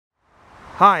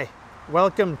Hi,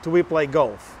 welcome to We Play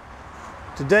Golf.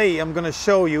 Today I'm going to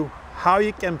show you how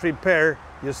you can prepare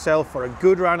yourself for a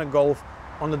good round of golf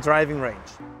on the driving range.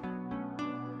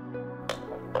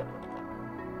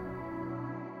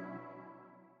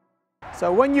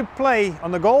 So when you play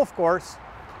on the golf course,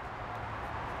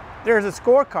 there's a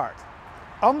scorecard.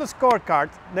 On the scorecard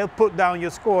they'll put down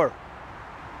your score.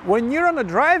 When you're on the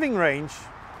driving range,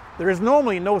 there is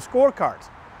normally no scorecard,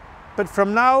 but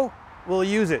from now we'll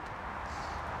use it.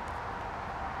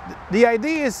 The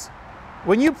idea is,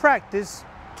 when you practice,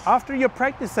 after your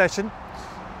practice session,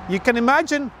 you can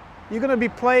imagine you're going to be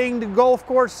playing the golf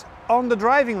course on the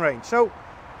driving range. So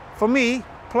for me,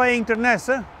 playing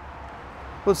Ternesse,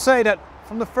 we'll say that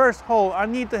from the first hole I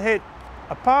need to hit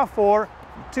a par 4,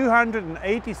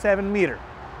 287 meters.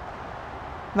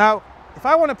 Now, if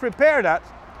I want to prepare that,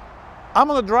 I'm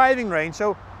on the driving range,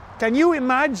 so can you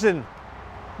imagine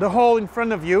the hole in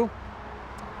front of you?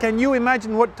 Can you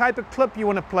imagine what type of club you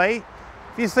want to play?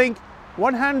 If you think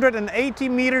 180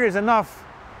 meters is enough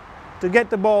to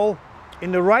get the ball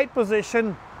in the right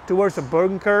position towards a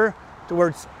bunker,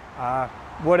 towards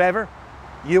whatever,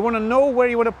 you want to know where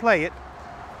you want to play it.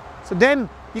 So then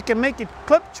you can make it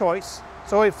club choice.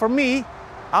 So for me,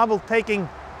 I will taking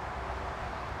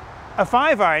a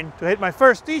 5-iron to hit my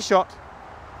first tee shot.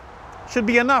 Should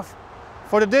be enough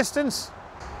for the distance.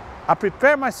 I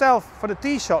prepare myself for the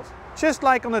tee shot, just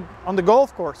like on the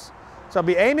golf course. So I'll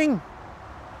be aiming.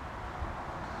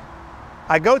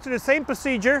 I go through the same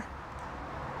procedure.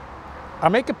 I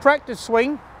make a practice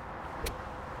swing.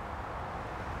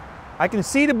 I can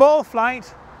see the ball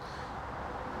flight,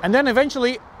 and then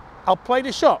eventually I'll play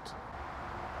the shot.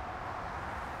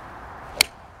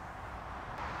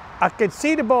 I can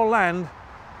see the ball land,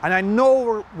 and I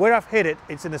know where I've hit it.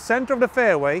 It's in the center of the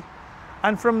fairway,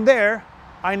 and from there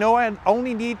I know I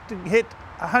only need to hit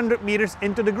 100 meters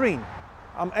into the green.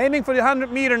 I'm aiming for the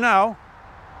 100 meter now.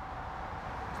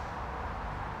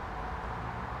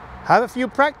 Have a few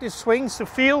practice swings to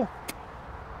feel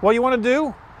what you want to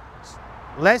do.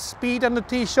 Less speed on the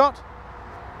tee shot.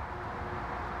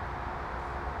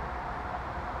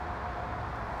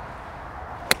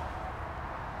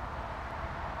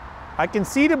 I can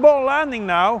see the ball landing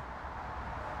now,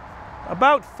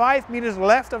 about 5 meters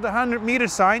left of the 100 meter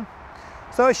sign,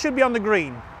 so it should be on the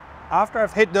green. After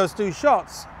I've hit those two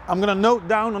shots, I'm going to note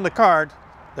down on the card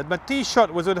that my tee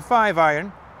shot was with a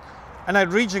 5-iron and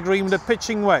I'd reach the green with a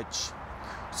pitching wedge.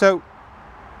 So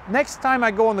next time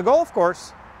I go on the golf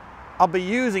course, I'll be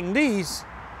using these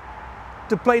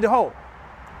to play the hole.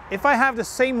 If I have the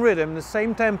same rhythm, the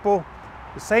same tempo,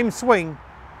 the same swing,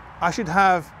 I should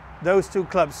have those two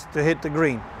clubs to hit the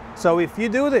green. So if you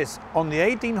do this on the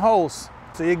 18 holes,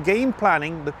 so your game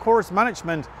planning, the course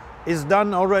management is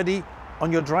done already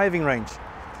on your driving range.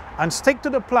 And stick to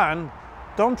the plan,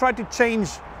 don't try to change.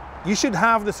 You should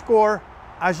have the score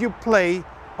as you play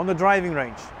on the driving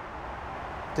range.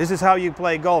 This is how you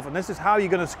play golf, and this is how you're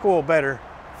going to score better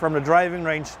from the driving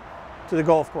range to the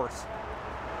golf course.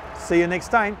 See you next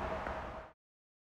time.